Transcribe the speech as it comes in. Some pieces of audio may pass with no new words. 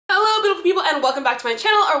beautiful people, and welcome back to my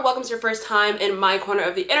channel, or welcome to your first time in my corner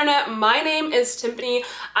of the internet. My name is Timpani.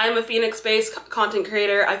 I'm a Phoenix-based content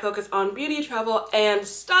creator. I focus on beauty, travel, and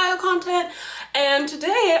style content. And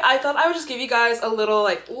today I thought I would just give you guys a little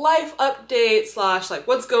like life update slash like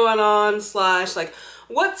what's going on slash like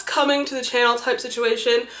what's coming to the channel type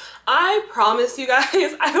situation. I promise you guys,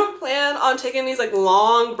 I don't plan on taking these like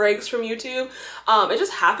long breaks from YouTube. It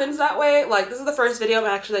just happens that way. Like, this is the first video I'm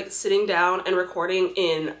actually like sitting down and recording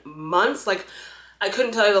in months. Like, I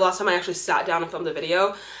couldn't tell you the last time I actually sat down and filmed a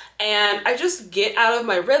video. And I just get out of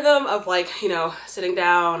my rhythm of like, you know, sitting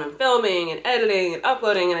down and filming and editing and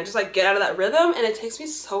uploading, and I just like get out of that rhythm, and it takes me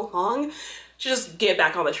so long to just get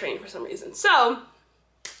back on the train for some reason. So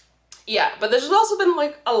yeah, but there's also been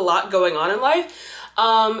like a lot going on in life.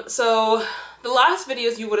 So the last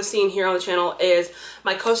videos you would have seen here on the channel is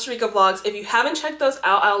my Costa Rica vlogs. If you haven't checked those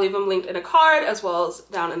out, I'll leave them linked in a card as well as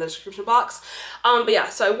down in the description box. But yeah,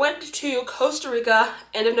 so I went to Costa Rica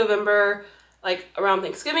end of November, like around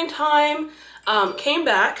Thanksgiving time. Came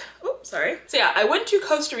back, oops, sorry. So yeah, I went to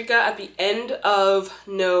Costa Rica at the end of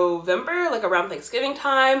November, like around Thanksgiving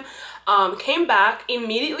time. Came back,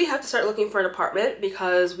 immediately had to start looking for an apartment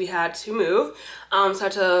because we had to move. So I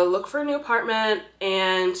had to look for a new apartment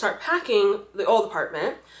and start packing the old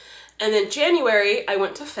apartment. And then January, I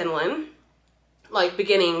went to Finland, like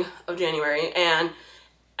beginning of January. And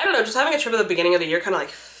I don't know, just having a trip at the beginning of the year kind of like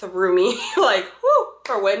threw me like, whoo,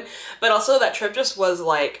 for a win. But also that trip just was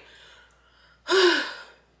like,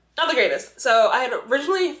 not the greatest. So I had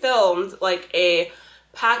originally filmed like a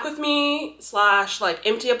pack with me slash like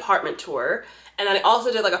empty apartment tour, and then I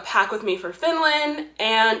also did like a pack with me for Finland,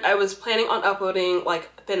 and I was planning on uploading like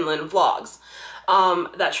Finland vlogs.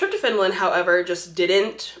 That trip to Finland, however, just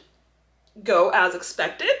didn't go as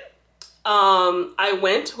expected. I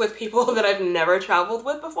went with people that I've never traveled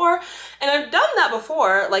with before, and I've done that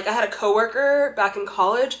before. Like, I had a coworker back in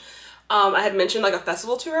college. I had mentioned like a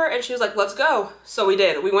festival to her, and she was like, let's go. So we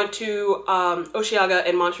did. We went to Osheaga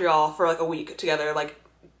in Montreal for like a week together. Like,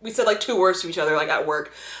 we said like 2 words to each other like at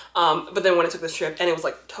work. But then when I took this trip, and it was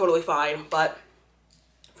like totally fine. But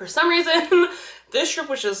for some reason, this trip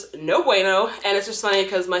was just no bueno. And it's just funny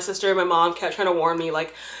because my sister and my mom kept trying to warn me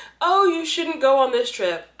like, oh, you shouldn't go on this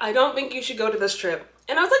trip. I don't think you should go to this trip.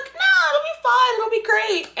 And I was like, no, it'll be fine. It'll be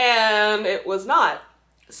great. And it was not.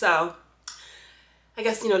 So I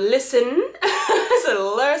guess, you know, listen. It's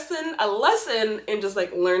a lesson in just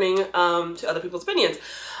like learning to other people's opinions.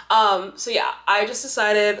 So yeah, I just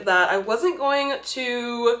decided that I wasn't going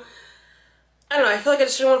to, I don't know, I feel like I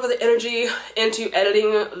just didn't want to put the energy into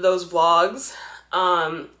editing those vlogs.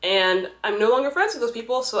 And I'm no longer friends with those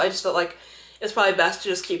people, so I just felt like it's probably best to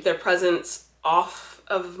just keep their presence off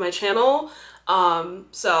of my channel.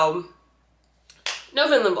 So no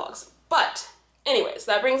Finland vlogs. But anyways,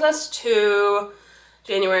 that brings us to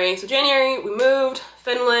January. So January, we moved,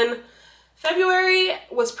 Finland. February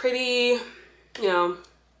was pretty, you know,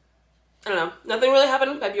 I don't know, nothing really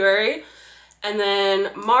happened in February. And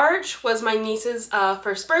then March was my niece's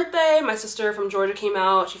first birthday. My sister from Georgia came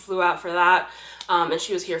out. She flew out for that, and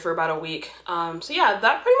she was here for about a week. So yeah,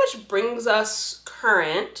 that pretty much brings us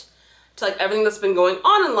current to like everything that's been going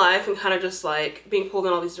on in life, and kind of just like being pulled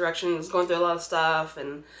in all these directions, going through a lot of stuff,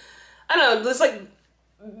 and I don't know, just like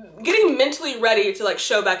getting mentally ready to like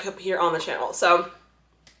show back up here on the channel. So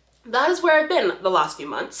that is where I've been the last few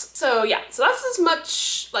months. So yeah, so that's as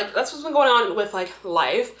much, like, that's what's been going on with like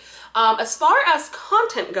life. As far as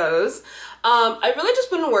content goes, I've really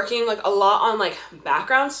just been working like a lot on like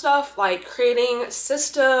background stuff, like creating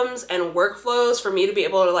systems and workflows for me to be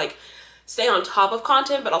able to like stay on top of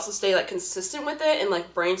content, but also stay like consistent with it, and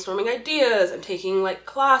like brainstorming ideas and taking like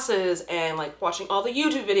classes and like watching all the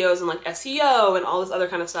YouTube videos and like SEO and all this other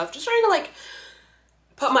kind of stuff. Just trying to like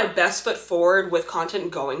put my best foot forward with content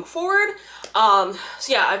going forward. So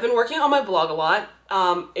yeah, I've been working on my blog a lot.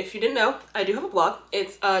 If you didn't know, I do have a blog.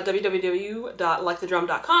 It's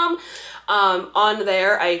www.likethedrum.com. On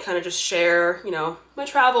there, I kind of just share, you know, my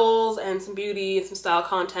travels and some beauty and some style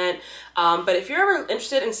content. But if you're ever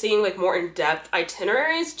interested in seeing like more in-depth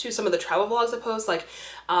itineraries to some of the travel vlogs I post, like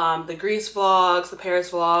the Greece vlogs, the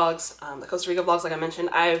Paris vlogs, the Costa Rica vlogs, like I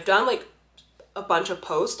mentioned, I've done like a bunch of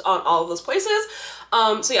posts on all of those places.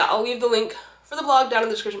 So yeah, I'll leave the link for the blog down in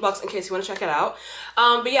the description box in case you want to check it out.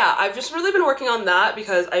 But yeah, I've just really been working on that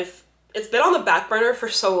because it's been on the back burner for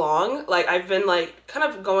so long. Like, I've been like kind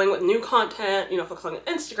of going with new content, you know, focusing on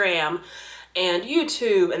Instagram and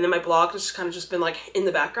YouTube, and then my blog has just kind of just been like in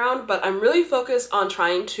the background. But I'm really focused on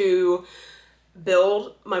trying to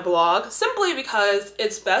build my blog simply because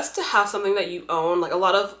it's best to have something that you own. Like, a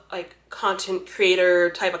lot of like content creator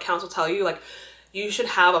type accounts will tell you like, you should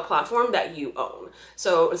have a platform that you own.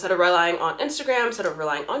 So instead of relying on Instagram, instead of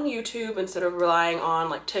relying on YouTube, instead of relying on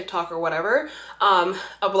like TikTok or whatever,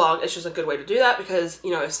 a blog is just a good way to do that, because,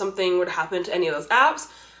 you know, if something would happen to any of those apps,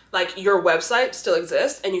 like your website still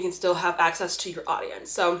exists and you can still have access to your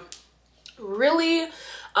audience. So really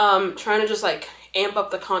trying to just like amp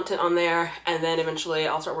up the content on there, and then eventually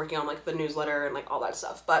I'll start working on like the newsletter and like all that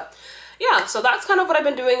stuff. But yeah, so that's kind of what I've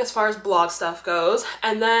been doing as far as blog stuff goes.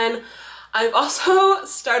 And then I've also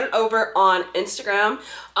started over on Instagram.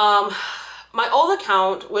 My old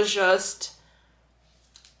account was just,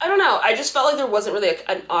 I don't know, I just felt like there wasn't really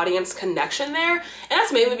an audience connection there. And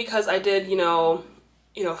that's mainly because I did, you know,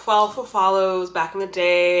 follow for follows back in the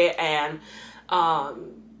day, and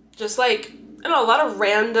just like, I don't know, a lot of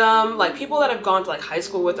random, like people that I've gone to like high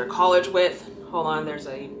school with or college with. Hold on, there's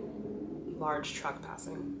a large truck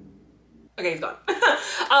passing. Okay, he's gone.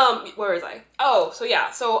 Where was I? Oh, so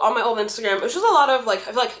yeah, so on my old Instagram, it was just a lot of like,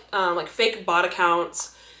 I feel like fake bot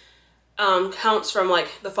accounts, accounts from like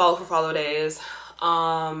the follow for follow days,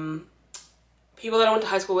 people that I went to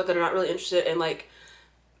high school with that are not really interested in like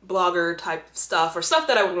blogger type stuff or stuff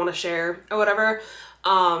that I would want to share or whatever.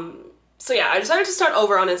 So yeah, I decided to start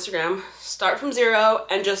over on Instagram, start from zero,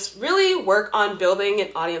 and just really work on building an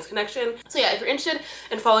audience connection. So yeah, if you're interested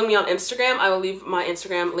in following me on Instagram, I will leave my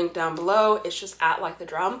Instagram link down below. It's just at like the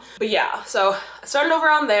drum. But yeah, so I started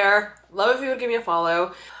over on there. Love if you would give me a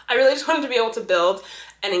follow. I really just wanted to be able to build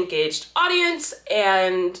an engaged audience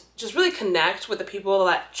and just really connect with the people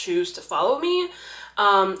that choose to follow me.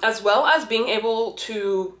 As well as being able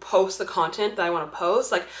to post the content that I want to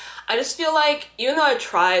post. Like, I just feel like, even though I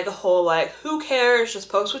tried the whole like, who cares, just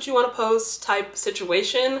post what you want to post type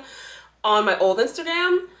situation on my old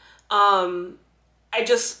Instagram, I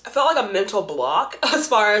felt like a mental block as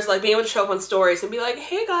far as like being able to show up on stories and be like,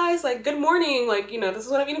 hey guys, like good morning, like, you know, this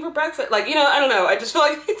is what I'm eating for breakfast. Like, you know, I don't know, I just feel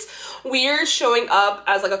like it's weird showing up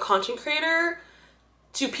as like a content creator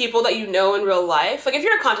to people that you know in real life. Like, if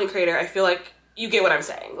you're a content creator, I feel like you get what I'm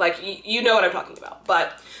saying. Like, you know what I'm talking about.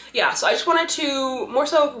 But yeah, so I just wanted to more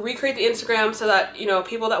so recreate the Instagram so that, you know,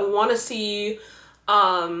 people that want to see,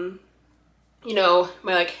 you know,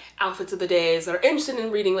 my like outfits of the days, that are interested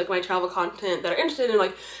in reading like my travel content, that are interested in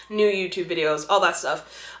like new YouTube videos, all that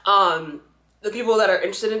stuff. The people that are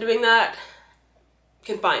interested in doing that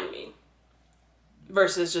can find me,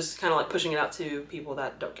 versus just kind of like pushing it out to people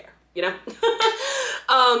that don't care, you know?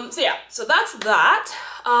 So yeah, so that's that.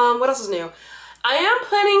 What else is new? I am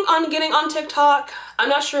planning on getting on TikTok. I'm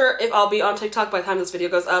not sure if I'll be on TikTok by the time this video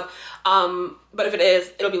goes up, but if it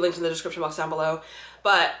is, it'll be linked in the description box down below.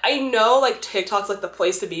 But I know like TikTok's like the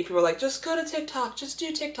place to be. People are like, just go to TikTok, just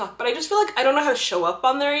do TikTok. But I just feel like I don't know how to show up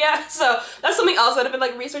on there yet. So that's something else that I've been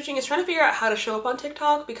like researching, is trying to figure out how to show up on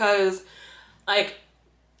TikTok, because like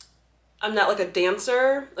I'm not like a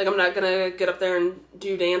dancer. Like, I'm not gonna get up there and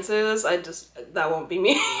do dances. That won't be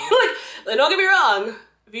me. Like, don't get me wrong.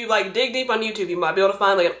 If you like dig deep on YouTube, you might be able to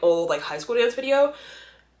find like an old like high school dance video,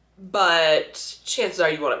 but chances are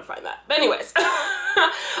you won't ever find that. But anyways,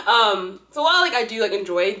 so while like I do like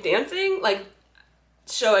enjoy dancing, like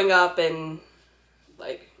showing up and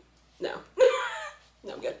like, no,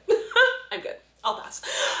 no, I'm good. I'm good. I'll pass.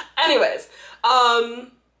 Anyways,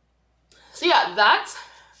 so yeah, that's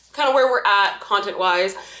kind of where we're at content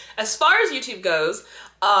wise. As far as YouTube goes,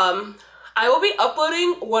 I will be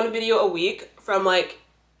uploading one video a week from like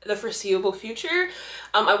the foreseeable future.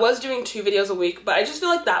 I was doing 2 videos a week, but I just feel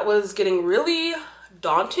like that was getting really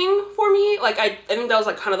daunting for me. Like, I think that was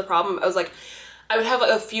like kind of the problem. I was like, I would have like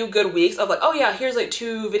a few good weeks of like, oh yeah, here's like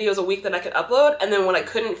 2 videos a week that I could upload. And then when I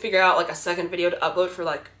couldn't figure out like a second video to upload for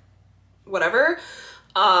like whatever,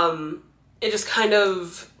 it just kind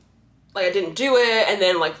of like, I didn't do it. And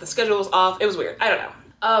then like the schedule was off. It was weird. I don't know.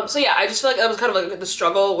 So yeah, I just feel like that was kind of like the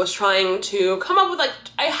struggle, was trying to come up with like,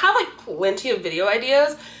 I have like plenty of video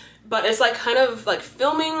ideas, but it's like kind of like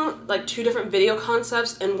filming like 2 different video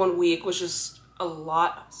concepts in 1 week, which is a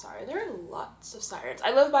lot. Sorry, there are lots of sirens.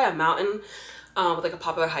 I live by a mountain with like a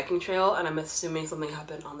popular hiking trail, and I'm assuming something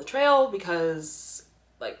happened on the trail because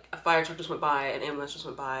like a fire truck just went by, an ambulance just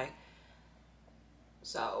went by.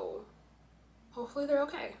 So hopefully they're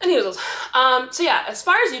okay. Anyways, so yeah, as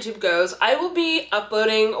far as YouTube goes, I will be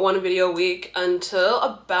uploading 1 video a week until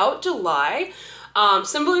about July,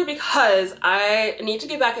 simply because I need to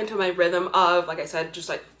get back into my rhythm of, like I said, just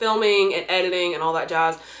like filming and editing and all that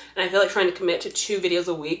jazz. And I feel like trying to commit to 2 videos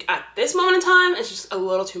a week at this moment in time is just a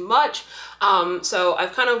little too much. So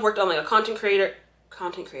I've kind of worked on like a content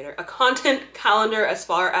calendar as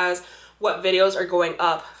far as what videos are going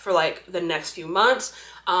up for like the next few months.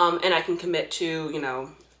 And I can commit to, you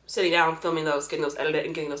know, sitting down, filming those, getting those edited,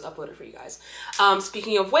 and getting those uploaded for you guys.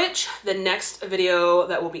 Speaking of which, the next video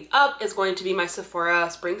that will be up is going to be my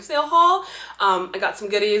Sephora spring sale haul. I got some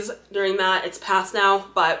goodies during that. It's past now,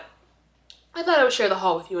 but I thought I would share the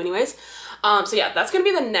haul with you anyways. So yeah, that's gonna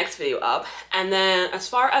be the next video up. And then as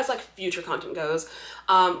far as like future content goes,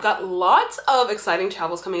 got lots of exciting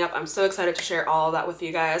travels coming up. I'm so excited to share all of that with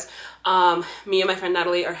you guys. Me and my friend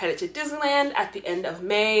Natalie are headed to Disneyland at the end of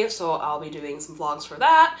May, so I'll be doing some vlogs for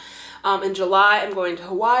that. In July, I'm going to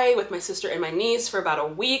Hawaii with my sister and my niece for about a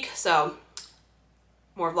week, so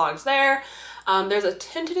more vlogs there. There's a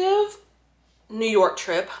tentative New York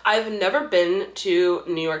trip. I've never been to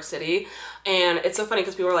New York City, and it's so funny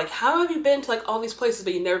because people are like, how have you been to like all these places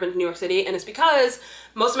but you've never been to New York City? And it's because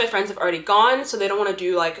most of my friends have already gone, so they don't want to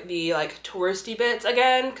do like the touristy bits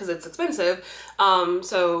again because it's expensive.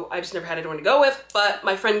 So I just never had anyone to go with. But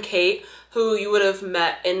my friend Kate, who you would have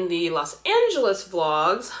met in the Los Angeles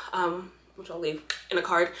vlogs, which I'll leave in a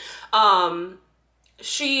card,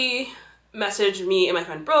 she messaged me and my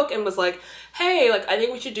friend Brooke and was like, hey, like I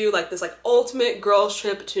think we should do like this like ultimate girls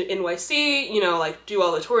trip to NYC, you know, like do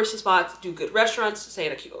all the touristy spots, do good restaurants, stay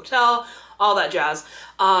in a cute hotel, all that jazz.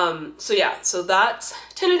 So yeah, so that's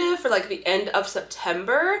tentative for like the end of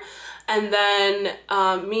September. And then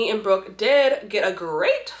me and Brooke did get a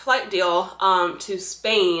great flight deal to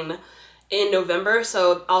Spain in November,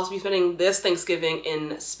 so I'll be spending this Thanksgiving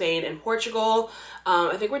in Spain and Portugal.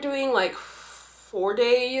 I think we're doing like 4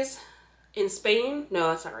 days in Spain. No,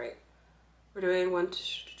 that's not right. We're doing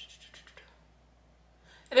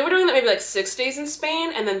I think we're doing that maybe like 6 days in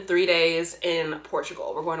Spain and then 3 days in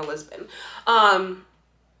Portugal. We're going to Lisbon.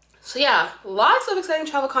 So yeah, lots of exciting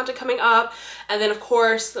travel content coming up. And then of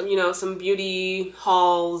course, you know, some beauty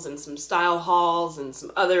hauls and some style hauls and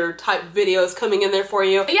some other type videos coming in there for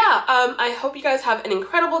you. But yeah, I hope you guys have an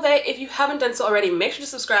incredible day. If you haven't done so already, make sure to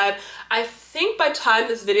subscribe. I think by the time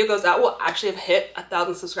this video goes out, we'll actually have hit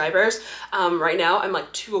 1,000 subscribers. Right now, I'm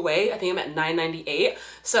like 2 away. I think I'm at 998.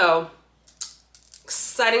 So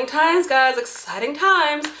exciting times, guys, exciting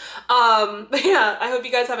times. But yeah, I hope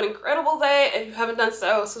you guys have an incredible day. If you haven't done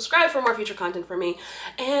so, subscribe for more future content from me,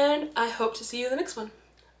 and I hope to see you in the next one.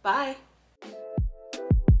 Bye.